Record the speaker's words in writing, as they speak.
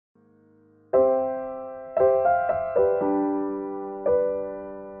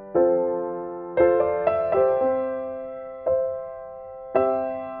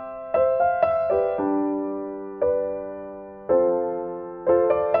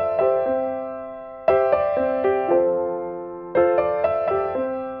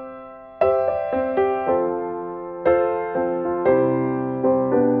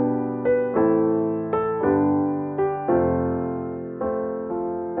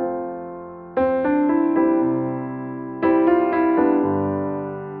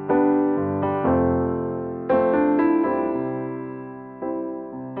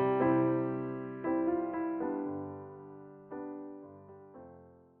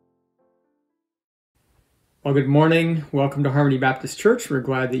Well, good morning. Welcome to Harmony Baptist Church. We're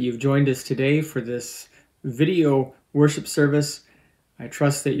glad that you've joined us today for this video worship service. I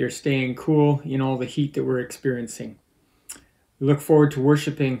trust that you're staying cool in all the heat that we're experiencing. We look forward to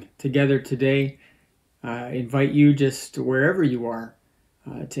worshiping together today. I invite you just wherever you are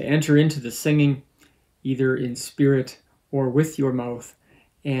to enter into the singing, either in spirit or with your mouth,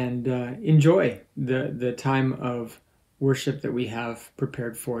 and enjoy the time of worship that we have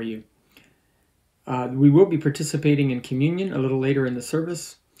prepared for you. We will be participating in communion a little later in the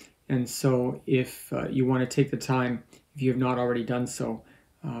service, and so if you want to take the time, if you have not already done so,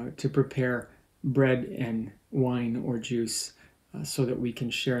 to prepare bread and wine or juice so that we can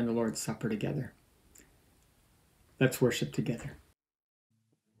share in the Lord's Supper together. Let's worship together.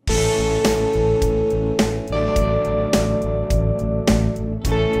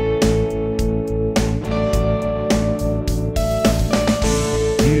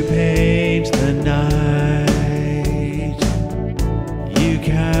 You paint the night, you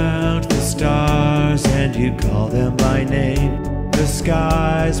count the stars and you call them by name. The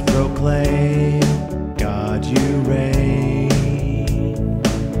skies proclaim, God, you reign.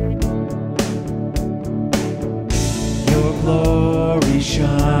 Your glory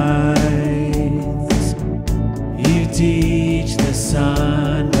shines. You teach the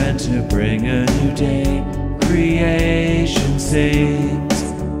sun when to bring a new day. Creation sings,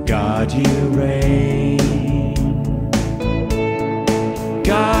 God, you reign.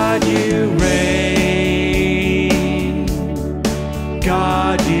 God, you reign.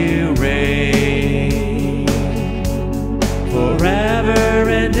 God, you reign. Forever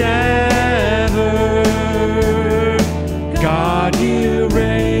and ever. God, you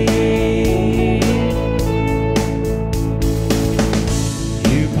reign.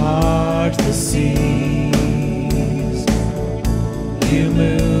 You part the seas. You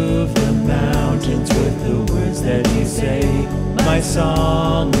move the mountains with the words that you say. My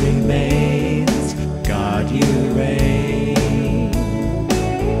song remains, God, you reign.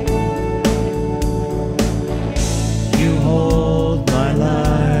 You hold my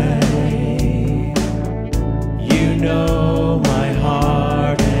life. You know my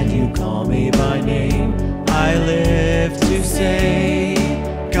heart and you call me by name. I live to say,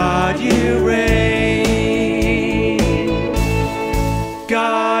 God, you reign.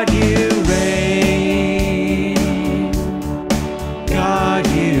 God, you reign. God,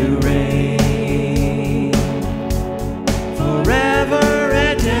 you reign. Forever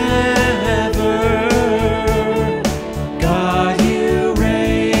and ever. God, you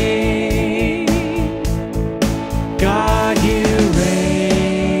reign. God, you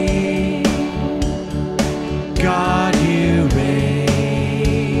reign. God, you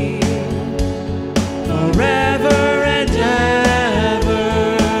reign. Forever and ever.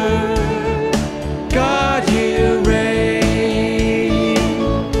 God, you reign.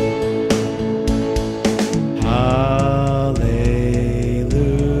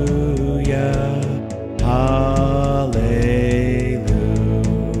 Hallelujah. Hallelujah.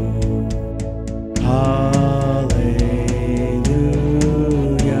 Hallelujah.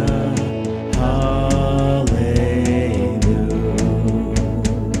 Hallelujah.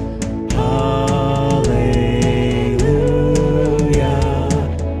 Hallelujah.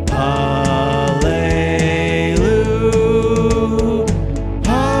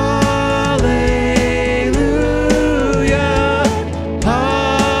 Hallelujah.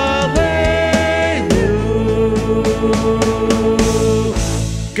 Hallelujah.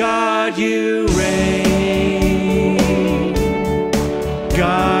 God, you reign.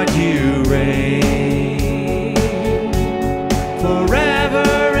 God, you reign.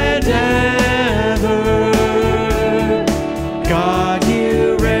 Forever and ever. God,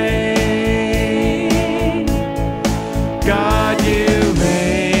 you reign. God, you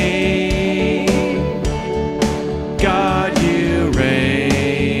reign. God, you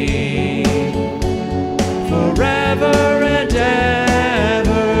reign. Forever and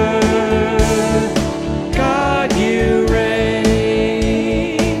ever. God, you reign.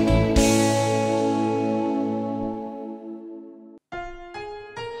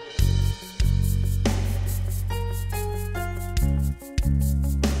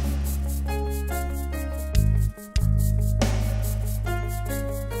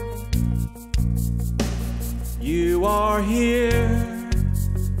 You are here,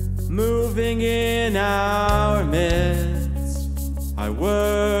 moving in our midst. I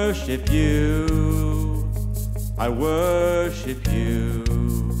worship you. I worship you.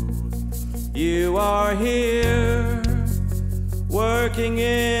 You are here, working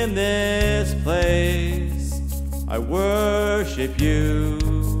in this place. I worship you.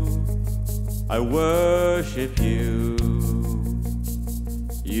 I worship you.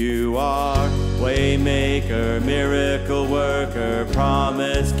 You are waymaker, miracle worker,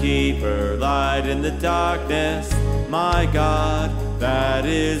 promise keeper, light in the darkness. My God, that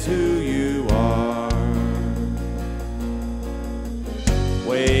is who you are.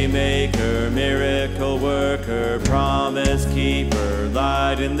 Waymaker, miracle worker, promise keeper,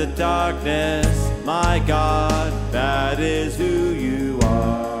 light in the darkness. My God, that is who you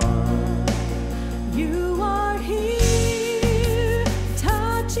are. You are here,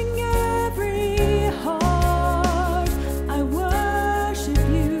 touching every heart. I worship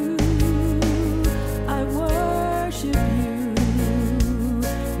you. I worship you.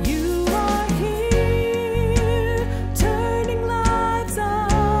 You are here, turning lives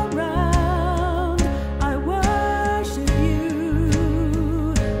around. I worship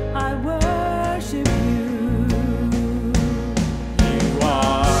you. I worship you. You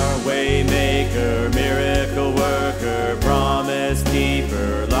are waymaker, miracle worker, promise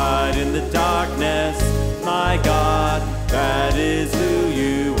keeper, light in the darkness. My God, that is who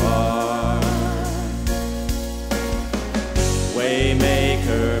you are.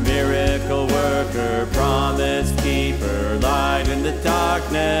 Waymaker, miracle worker, promise keeper, light in the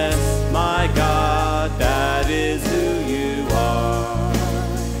darkness. My God, that is who you are.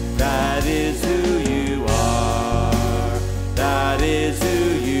 That is who you are. That is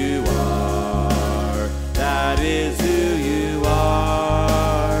who you are. That is who you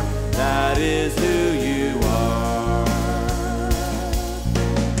are. That is who you are.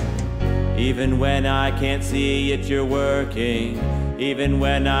 Even when I can't see it, you're working. Even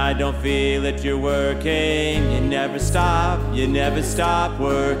when I don't feel it, you're working. You never stop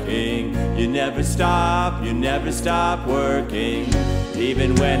working. You never stop working.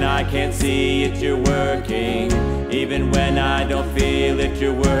 Even when I can't see it, you're working. Even when I don't feel it,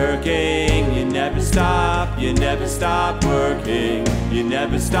 you're working. You never stop working. You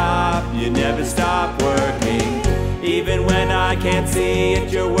never stop working. Even when I can't see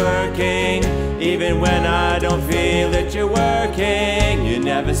it, you're working. Even when I don't feel it, you're working. You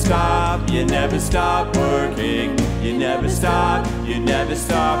never stop working. You never stop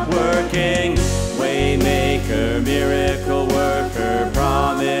working. Waymaker, miracle worker,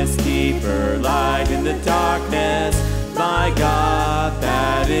 promise keeper, light in the darkness. My God,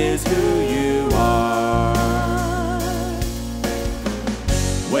 that is who you are.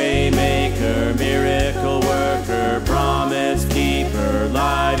 Waymaker, miracle worker, promise keeper,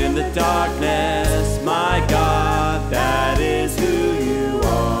 light in the darkness. My God, that is who you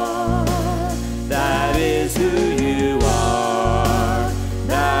are. That is who you are.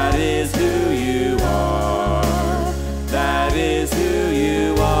 That is who you are. That is who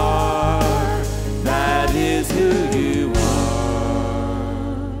you are. That is who you are.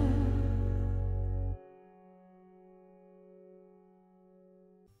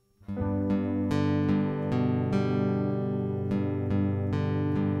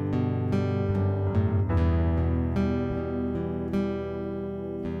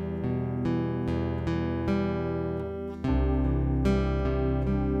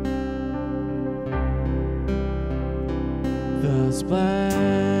 The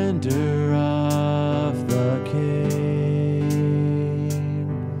splendor of the King,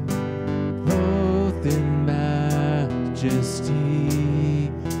 clothed in majesty,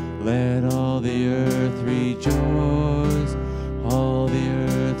 let all the earth rejoice, all the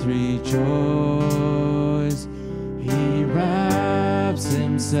earth rejoice. He wraps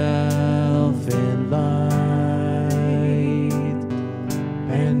himself in light,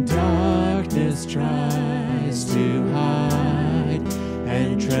 and darkness tries to hide,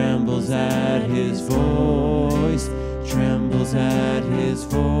 and trembles at his voice, trembles at his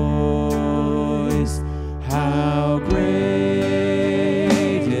voice. How great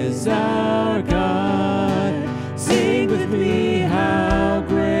is our God? Sing with me, how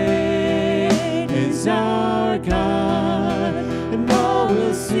great is our God? And all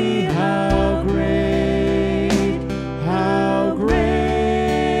will see how great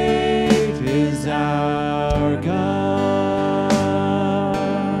is our God.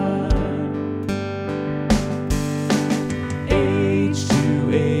 Age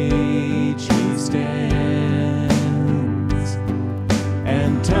to age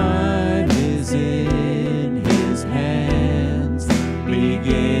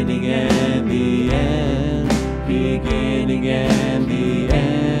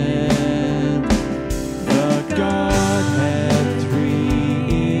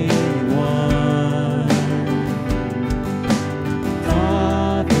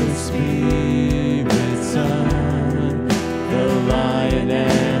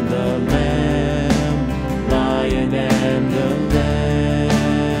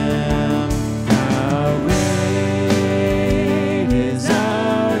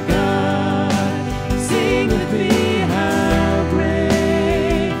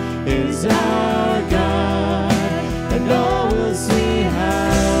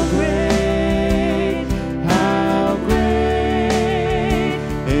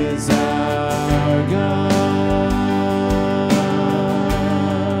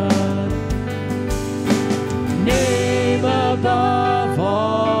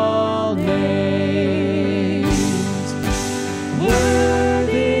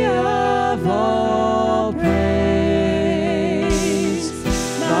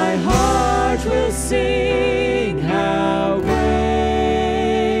heart will sing how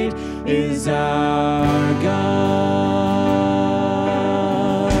great is our God.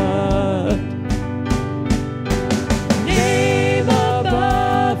 Name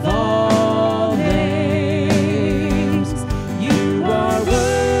above all names, you are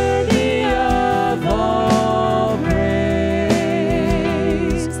worthy of all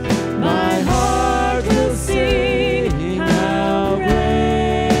praise. My heart will sing how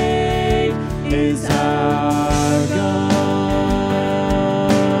great is our God.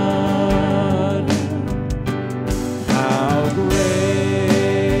 How great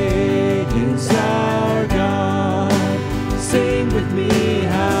is our God. Sing with me,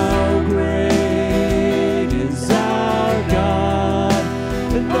 how great is our God.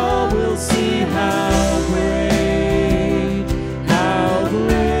 And all will see how great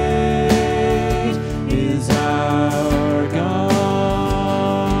is our God.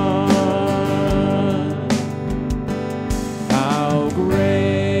 How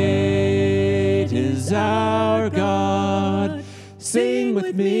great is our God. Sing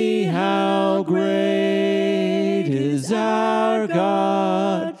with me, how great is our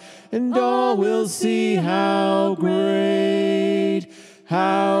God. And all will see how great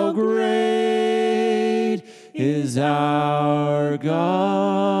is our God.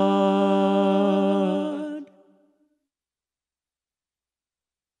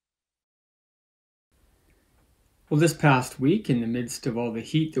 Well, this past week, in the midst of all the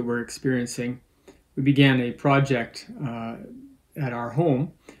heat that we're experiencing, we began a project at our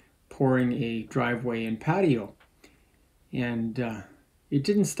home, pouring a driveway and patio. And it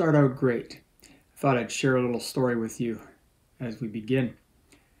didn't start out great. I thought I'd share a little story with you as we begin.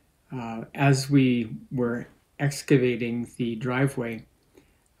 As we were excavating the driveway,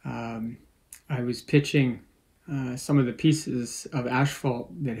 I was pitching some of the pieces of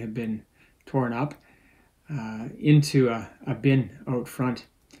asphalt that had been torn up into a bin out front.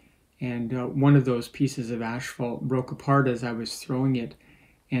 And one of those pieces of asphalt broke apart as I was throwing it,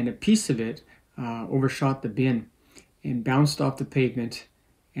 and a piece of it overshot the bin and bounced off the pavement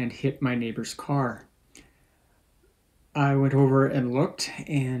and hit my neighbor's car. I went over and looked,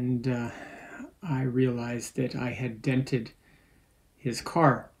 and I realized that I had dented his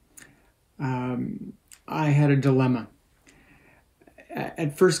car. I had a dilemma.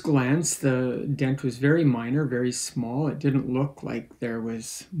 At first glance, the dent was very minor, very small. It didn't look like there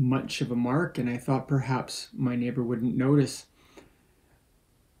was much of a mark, and I thought perhaps my neighbor wouldn't notice.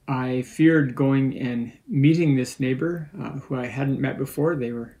 I feared going and meeting this neighbor, who I hadn't met before.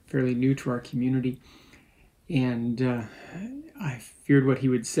 They were fairly new to our community, and I feared what he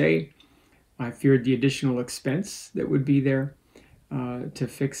would say. I feared the additional expense that would be there to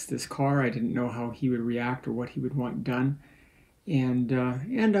fix this car. I didn't know how he would react or what he would want done. And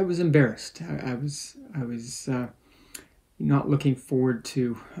I was embarrassed. I was not looking forward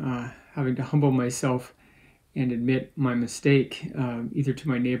to having to humble myself and admit my mistake, either to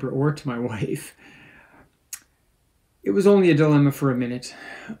my neighbor or to my wife. It was only a dilemma for a minute.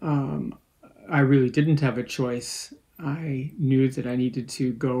 I really didn't have a choice. I knew that I needed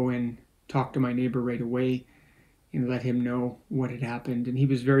to go and talk to my neighbor right away and let him know what had happened. And he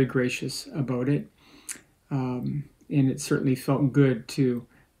was very gracious about it. And it certainly felt good to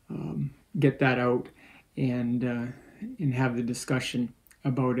get that out and have the discussion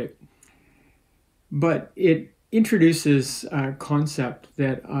about it. But it introduces a concept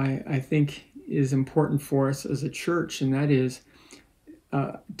that I think is important for us as a church, and that is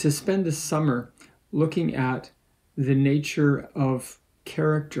to spend the summer looking at the nature of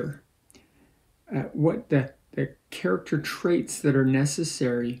character, what the character traits that are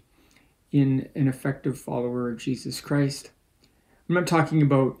necessary in an effective follower of Jesus Christ. I'm not talking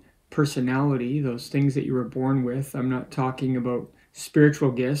about personality, those things that you were born with. I'm not talking about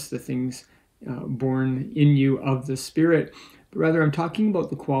spiritual gifts, the things born in you of the Spirit, but rather I'm talking about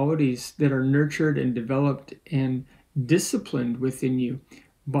the qualities that are nurtured and developed and disciplined within you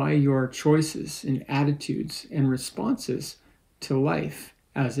by your choices and attitudes and responses to life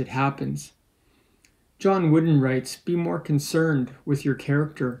as it happens. John Wooden writes, "Be more concerned with your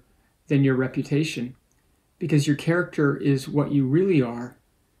character than your reputation, because your character is what you really are,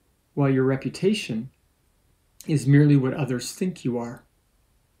 while your reputation is merely what others think you are."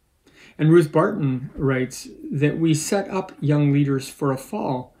 And Ruth Barton writes that we set up young leaders for a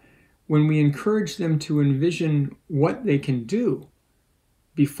fall when we encourage them to envision what they can do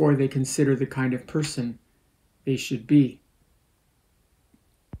before they consider the kind of person they should be.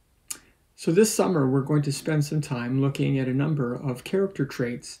 So this summer, we're going to spend some time looking at a number of character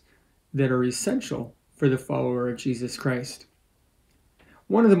traits that are essential for the follower of Jesus Christ.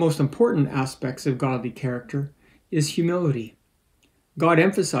 One of the most important aspects of godly character is humility. God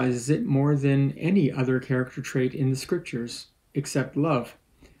emphasizes it more than any other character trait in the scriptures, except love.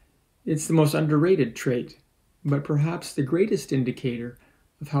 It's the most underrated trait, but perhaps the greatest indicator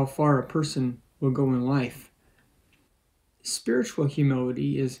of how far a person will go in life. Spiritual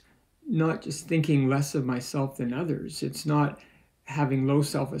humility is not just thinking less of myself than others. It's not having low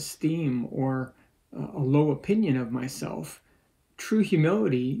self-esteem or a low opinion of myself. True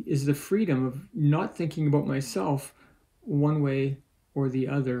humility is the freedom of not thinking about myself one way or the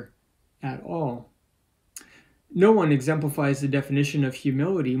other at all. No one exemplifies the definition of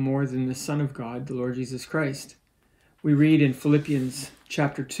humility more than the Son of God, the Lord Jesus Christ. We read in Philippians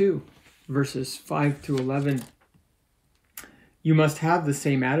chapter 2, verses 5 through 11, "You must have the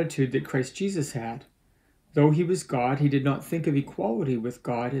same attitude that Christ Jesus had. Though he was God, he did not think of equality with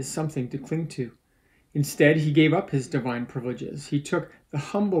God as something to cling to. Instead, he gave up his divine privileges. He took the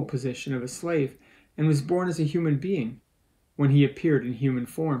humble position of a slave and was born as a human being when he appeared in human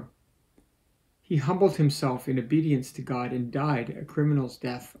form. He humbled himself in obedience to God and died a criminal's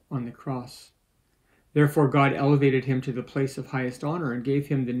death on the cross. Therefore, God elevated him to the place of highest honor and gave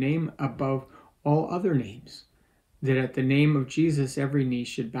him the name above all other names, that at the name of Jesus every knee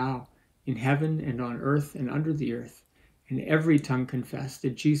should bow, in heaven and on earth and under the earth, and every tongue confess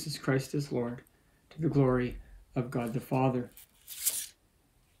that Jesus Christ is Lord, to the glory of God the Father."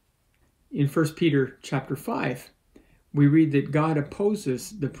 In 1 Peter chapter 5, we read that God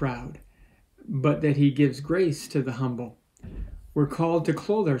opposes the proud, but that he gives grace to the humble. We're called to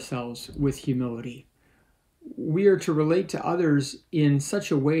clothe ourselves with humility. We are to relate to others in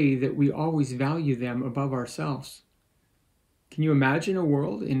such a way that we always value them above ourselves. Can you imagine a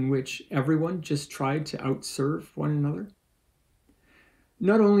world in which everyone just tried to outserve one another?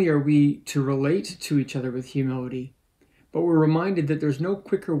 Not only are we to relate to each other with humility, but we're reminded that there's no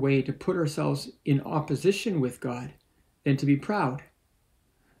quicker way to put ourselves in opposition with God than to be proud.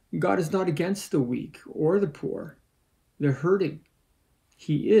 God is not against the weak or the poor, the hurting.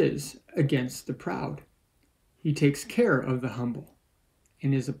 He is against the proud. He takes care of the humble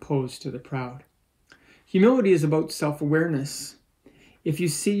and is opposed to the proud. Humility is about self-awareness. If you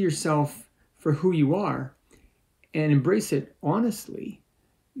see yourself for who you are and embrace it honestly,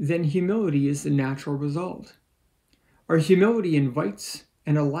 then humility is the natural result. Our humility invites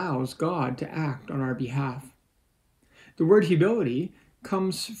and allows God to act on our behalf. The word humility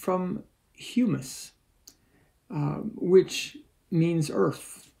comes from humus, which means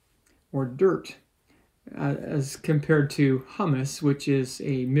earth or dirt, as compared to hummus, which is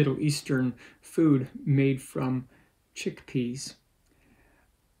a Middle Eastern food made from chickpeas.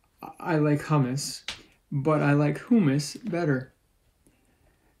 I like hummus, but I like humus better,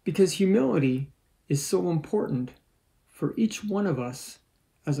 because humility is so important for each one of us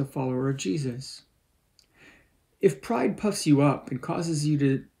as a follower of Jesus. If pride puffs you up and causes you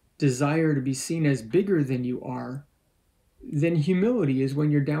to desire to be seen as bigger than you are, then humility is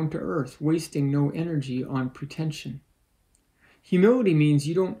when you're down to earth, wasting no energy on pretension. Humility means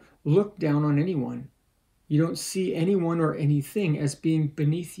you don't look down on anyone. You don't see anyone or anything as being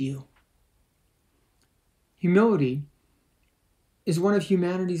beneath you. Humility is one of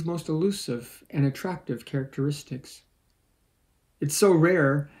humanity's most elusive and attractive characteristics. It's so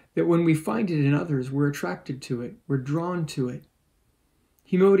rare that when we find it in others, we're attracted to it, we're drawn to it.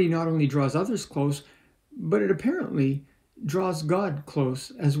 Humility not only draws others close, but it apparently draws God close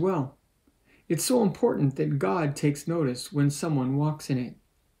as well. It's so important that God takes notice when someone walks in it.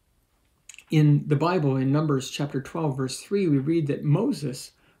 In the Bible, in Numbers chapter 12, verse 3, we read that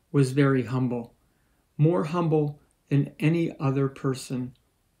Moses was very humble, more humble than any other person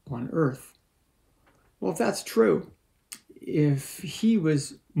on earth. Well, if that's true, if he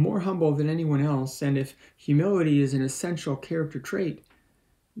was more humble than anyone else, and if humility is an essential character trait,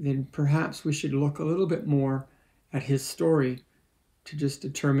 then perhaps we should look a little bit more at his story to just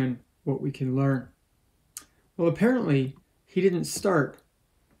determine what we can learn. Well, apparently, he didn't start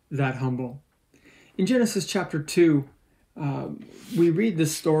that humble. In Genesis chapter 2, we read the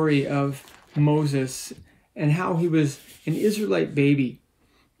story of Moses and how he was an Israelite baby,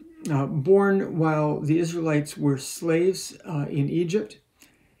 born while the Israelites were slaves in Egypt.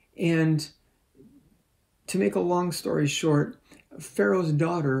 And to make a long story short, Pharaoh's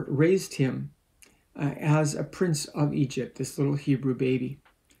daughter raised him as a prince of Egypt, this little Hebrew baby.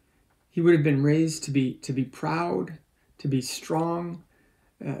 He would have been raised to be proud, to be strong,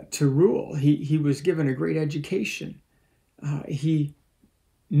 to rule. He was given a great education. He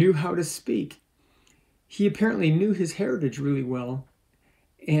knew how to speak. He apparently knew his heritage really well.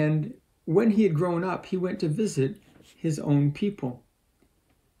 And when he had grown up, he went to visit his own people.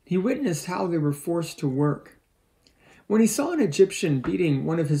 He witnessed how they were forced to work. When he saw an Egyptian beating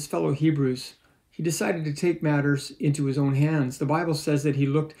one of his fellow Hebrews, he decided to take matters into his own hands. The Bible says that he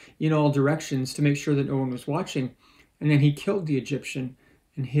looked in all directions to make sure that no one was watching, and then he killed the Egyptian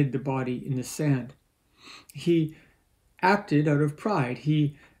and hid the body in the sand. He acted out of pride.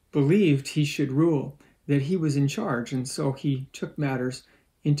 He believed he should rule, that he was in charge, and so he took matters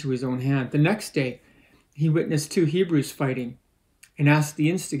into his own hand. The next day, he witnessed two Hebrews fighting and asked the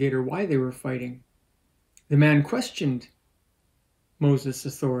instigator why they were fighting. The man questioned Moses'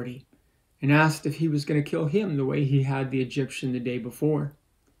 authority and asked if he was going to kill him the way he had the Egyptian the day before.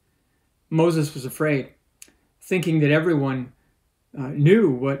 Moses was afraid, thinking that everyone knew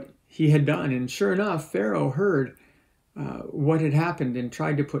what he had done. And sure enough, Pharaoh heard what had happened and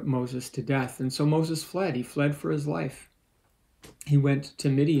tried to put Moses to death. And so Moses fled. He fled for his life. He went to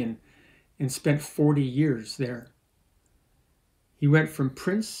Midian and spent 40 years there. He went from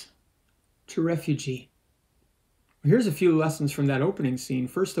prince to refugee. Here's a few lessons from that opening scene.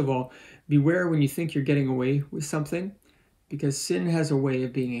 First of all, beware when you think you're getting away with something, because sin has a way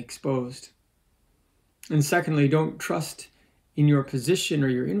of being exposed. And secondly, don't trust in your position or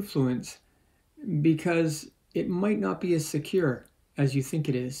your influence, because it might not be as secure as you think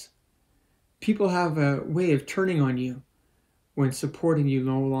it is. People have a way of turning on you when supporting you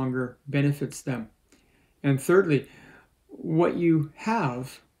no longer benefits them. And thirdly, what you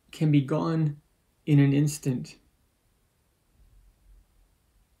have can be gone in an instant.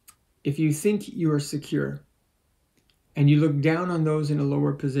 If you think you are secure and you look down on those in a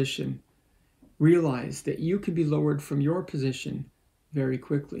lower position, realize that you could be lowered from your position very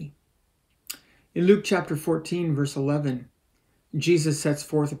quickly. In Luke chapter 14, verse 11, Jesus sets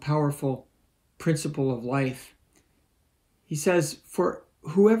forth a powerful principle of life. He says, "For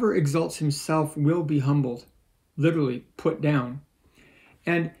whoever exalts himself will be humbled," literally put down,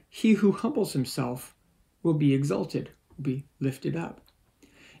 "and he who humbles himself will be exalted," will be lifted up.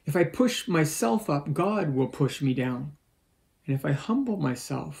 If I push myself up, God will push me down. And if I humble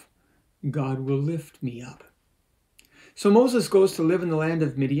myself, God will lift me up. So Moses goes to live in the land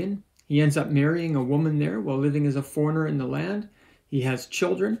of Midian. He ends up marrying a woman there while living as a foreigner in the land. He has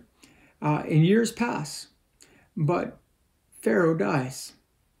children. And years pass. But Pharaoh dies.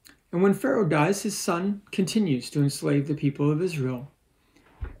 And when Pharaoh dies, his son continues to enslave the people of Israel.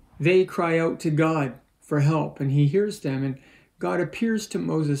 They cry out to God for help, and he hears them, and God appears to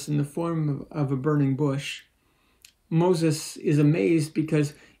Moses in the form of a burning bush. Moses is amazed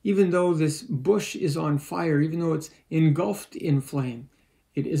because even though this bush is on fire, even though it's engulfed in flame,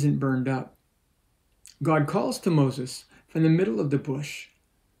 it isn't burned up. God calls to Moses from the middle of the bush.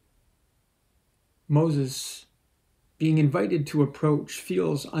 Moses, being invited to approach,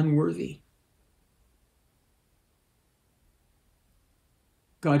 feels unworthy.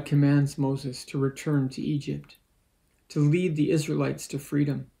 God commands Moses to return to Egypt, to lead the Israelites to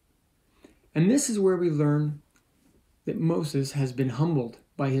freedom. And this is where we learn that Moses has been humbled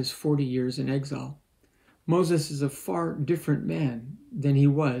by his 40 years in exile. Moses is a far different man than he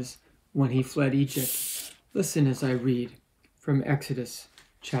was when he fled Egypt. Listen as I read from Exodus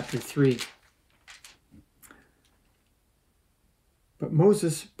chapter 3. But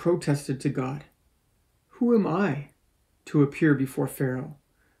Moses protested to God, "Who am I to appear before Pharaoh?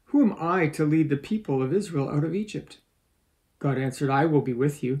 Who am I to lead the people of Israel out of Egypt?" God answered, "I will be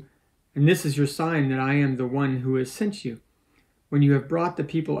with you, and this is your sign that I am the one who has sent you. When you have brought the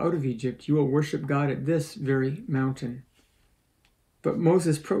people out of Egypt, you will worship God at this very mountain." But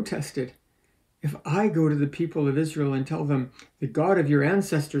Moses protested, "If I go to the people of Israel and tell them, 'The God of your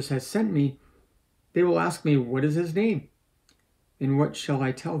ancestors has sent me,' they will ask me, 'What is his name?' Then what shall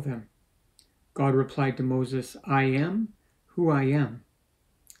I tell them?" God replied to Moses, "I am who I am.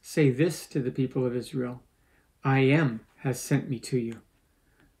 Say this to the people of Israel, 'I am has sent me to you.'"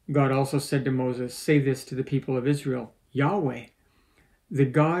 God also said to Moses, "Say this to the people of Israel, 'Yahweh, the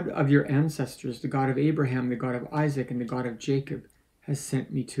God of your ancestors, the God of Abraham, the God of Isaac, and the God of Jacob, has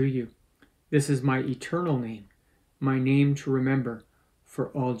sent me to you. This is my eternal name, my name to remember for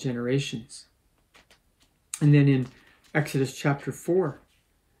all generations." And then in Exodus chapter 4,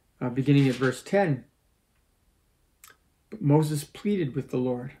 beginning at verse 10, but Moses pleaded with the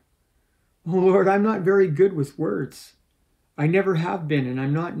Lord, "Oh Lord, I'm not very good with words. I never have been, and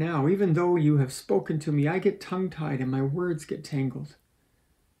I'm not now. Even though you have spoken to me, I get tongue-tied and my words get tangled."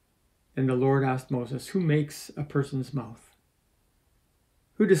 And the Lord asked Moses, "Who makes a person's mouth?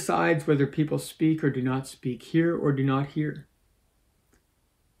 Who decides whether people speak or do not speak, hear or do not hear,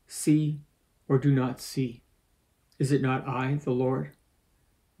 see or do not see? Is it not I, the Lord?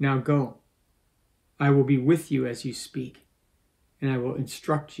 Now go. I will be with you as you speak, and I will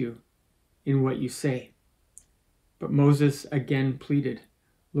instruct you in what you say." But Moses again pleaded,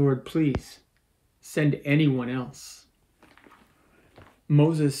 "Lord, please send anyone else."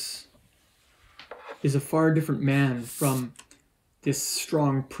 Moses is a far different man from this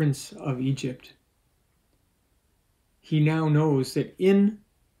strong prince of Egypt. He now knows that in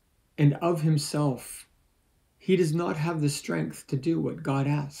and of himself, he does not have the strength to do what God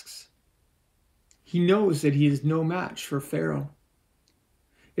asks. He knows that he is no match for Pharaoh.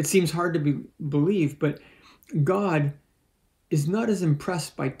 It seems hard to believe, but God is not as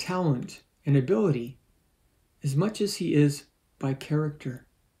impressed by talent and ability as much as he is by character.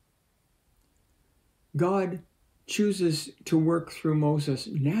 God chooses to work through Moses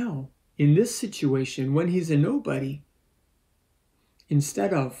now, in this situation, when he's a nobody,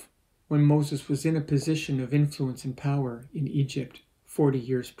 instead of when Moses was in a position of influence and power in Egypt 40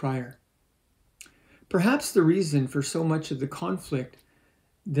 years prior. Perhaps the reason for so much of the conflict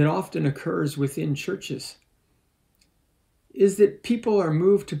that often occurs within churches is that people are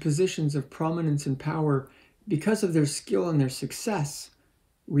moved to positions of prominence and power because of their skill and their success,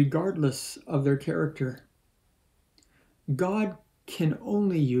 regardless of their character. God can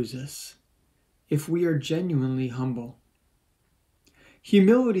only use us if we are genuinely humble.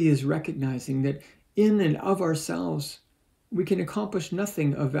 Humility is recognizing that in and of ourselves, we can accomplish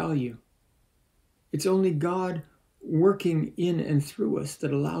nothing of value. It's only God working in and through us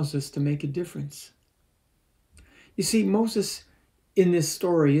that allows us to make a difference. You see, Moses in this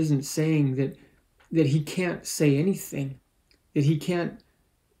story isn't saying that he can't say anything, that he can't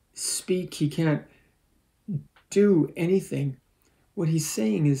speak, he can't do anything. What he's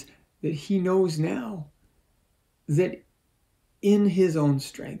saying is that he knows now that in his own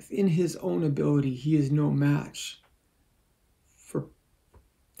strength, in his own ability, he is no match for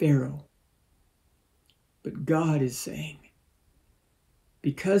Pharaoh. But God is saying,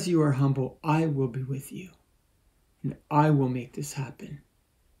 because you are humble, I will be with you, and I will make this happen.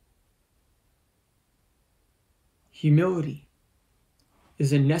 Humility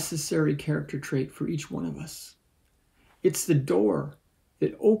is a necessary character trait for each one of us. It's the door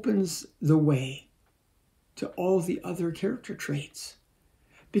that opens the way to all the other character traits.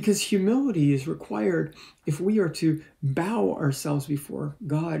 Because humility is required if we are to bow ourselves before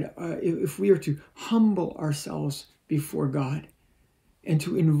God, if we are to humble ourselves before God, and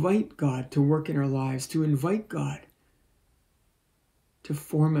to invite God to work in our lives, to invite God to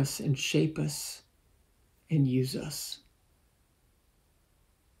form us and shape us and use us.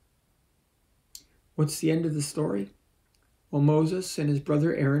 What's the end of the story? Well, Moses and his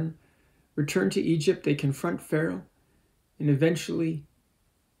brother Aaron return to Egypt. They confront Pharaoh, and eventually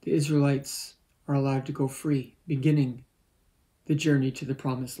the Israelites are allowed to go free, beginning the journey to the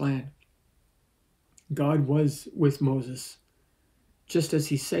promised land. God was with Moses, just as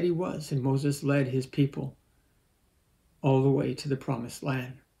he said he was, and Moses led his people all the way to the promised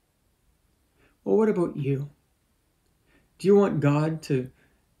land. Well, what about you? Do you want God to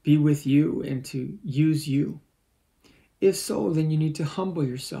be with you and to use you? If so, then you need to humble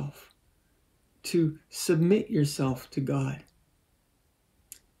yourself, to submit yourself to God.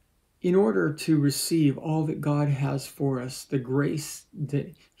 In order to receive all that God has for us, the grace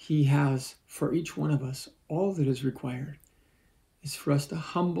that he has for each one of us, all that is required is for us to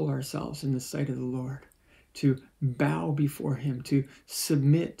humble ourselves in the sight of the Lord, to bow before him, to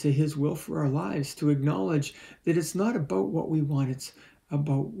submit to his will for our lives, to acknowledge that it's not about what we want, it's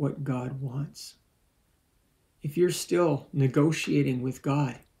about what God wants. If you're still negotiating with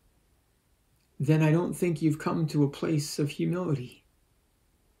God, then I don't think you've come to a place of humility.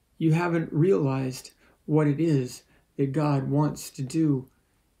 You haven't realized what it is that God wants to do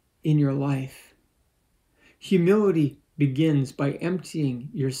in your life. Humility begins by emptying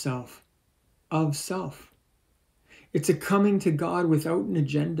yourself of self. It's a coming to God without an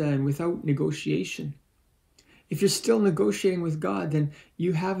agenda and without negotiation. If you're still negotiating with God, then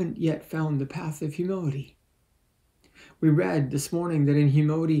you haven't yet found the path of humility. We read this morning that in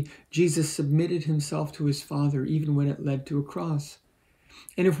humility, Jesus submitted himself to his Father, even when it led to a cross.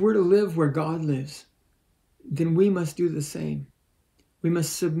 And if we're to live where God lives, then we must do the same. We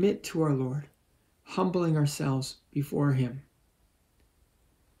must submit to our Lord, humbling ourselves before him.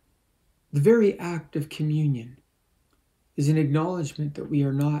 The very act of communion is an acknowledgement that we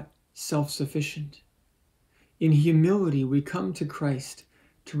are not self-sufficient. In humility, we come to Christ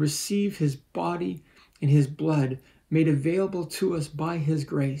to receive his body and his blood made available to us by his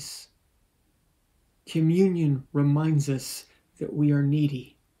grace. Communion reminds us that we are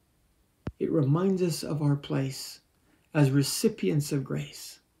needy. It reminds us of our place as recipients of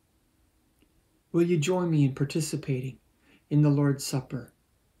grace. Will you join me in participating in the Lord's Supper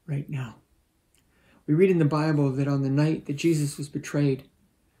right now. We read in the Bible that on the night that Jesus was betrayed,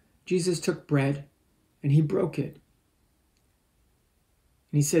 Jesus took bread and he broke it.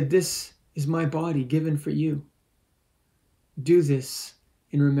 And he said, "This is my body given for you. Do this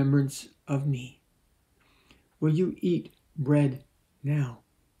in remembrance of me." Will you eat bread now,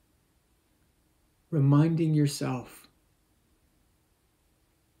 reminding yourself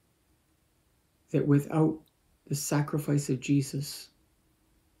that without the sacrifice of Jesus,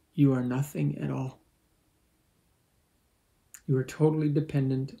 you are nothing at all. You are totally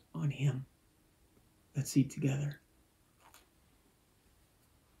dependent on him. Let's eat together.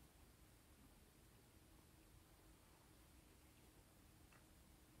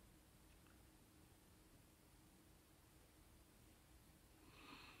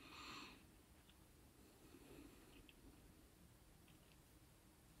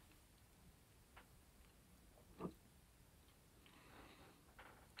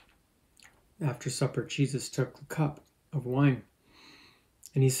 After supper, Jesus took the cup of wine,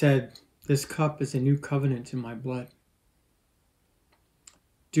 and he said, "This cup is a new covenant in my blood.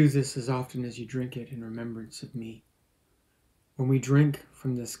 Do this as often as you drink it in remembrance of me." When we drink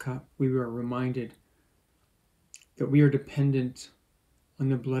from this cup, we are reminded that we are dependent on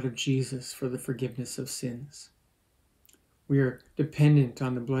the blood of Jesus for the forgiveness of sins. We are dependent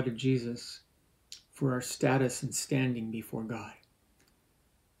on the blood of Jesus for our status and standing before God.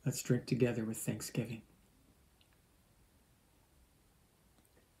 Let's drink together with thanksgiving.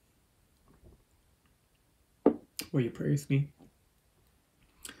 Will you pray with me?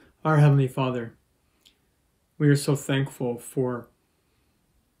 Our Heavenly Father, we are so thankful for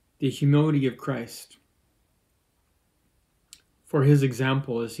the humility of Christ, for his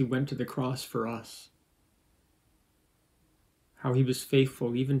example as he went to the cross for us, how he was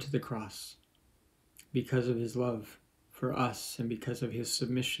faithful even to the cross because of his love for us and because of his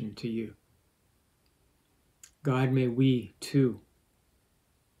submission to you. God, may we too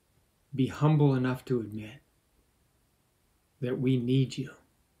be humble enough to admit that we need you,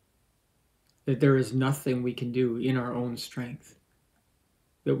 that there is nothing we can do in our own strength,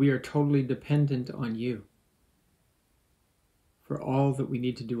 that we are totally dependent on you for all that we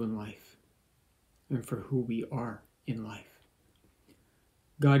need to do in life and for who we are in life.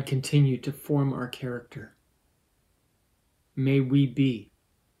 God, continue to form our character. May we be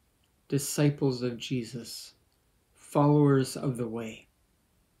disciples of Jesus, followers of the way,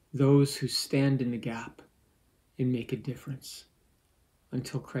 those who stand in the gap and make a difference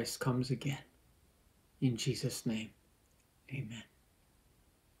until Christ comes again. In Jesus' name, amen.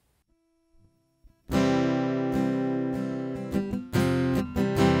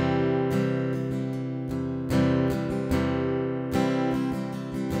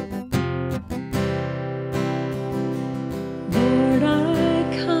 Lord,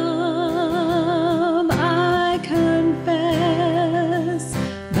 I come, I confess,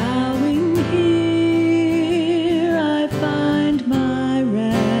 bowing here I find my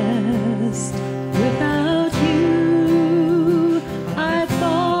rest. Without you, I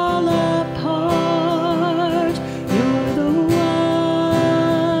fall apart. You're the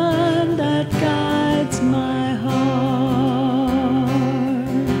one that guides my heart.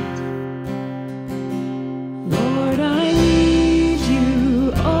 Lord, I need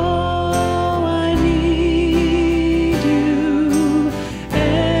you, oh, I need you.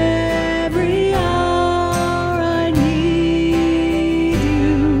 Every hour I need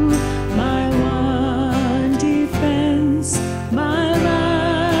you. My one defense, my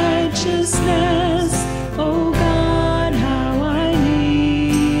righteousness. Oh God, how I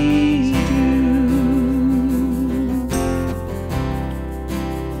need you.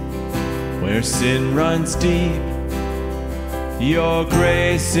 Where sin runs deep, your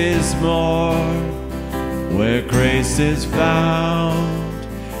grace is more. Where grace is found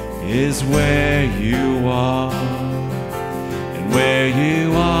is where you are. And where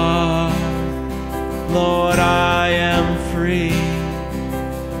you are, Lord, I am free.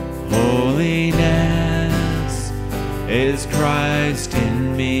 Holiness is Christ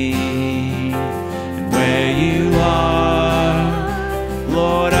in me. And where you are,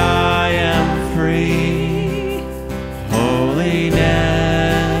 Lord, I am free.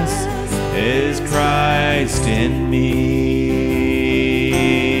 Holiness is Christ in me.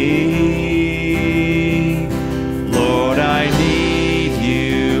 Lord, I need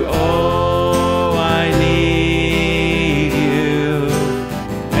you. Oh, I need you.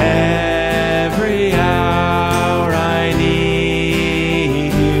 Every hour I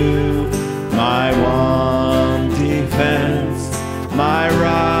need you. My one defense,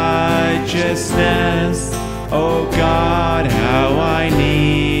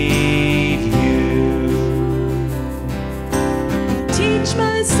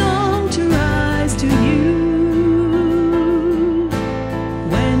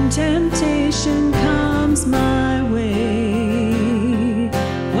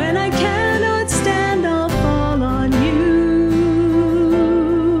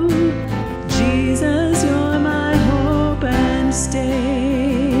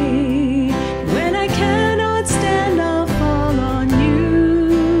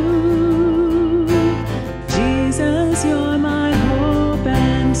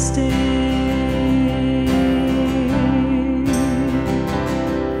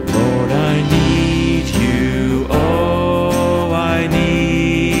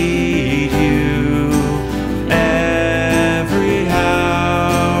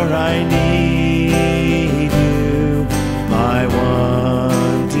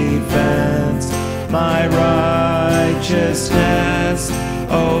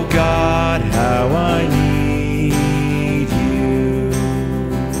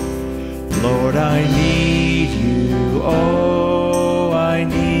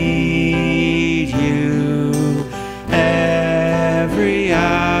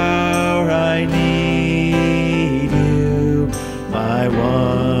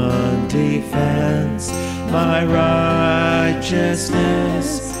 my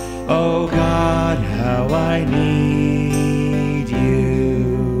righteousness. Oh God, how I need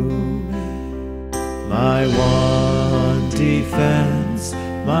you. My one defense,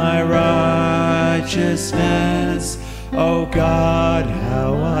 my righteousness. Oh God,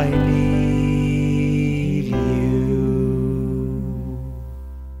 how I need you.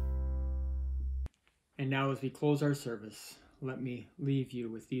 And now as we close our service, let me leave you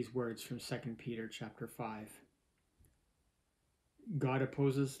with these words from 2 Peter chapter 5. God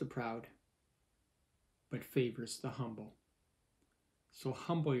opposes the proud, but favors the humble. So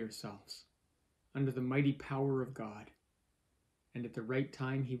humble yourselves under the mighty power of God, and at the right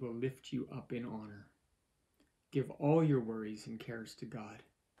time he will lift you up in honor. Give all your worries and cares to God,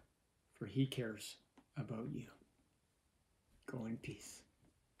 for he cares about you. Go in peace.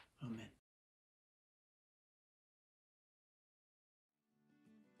 Amen.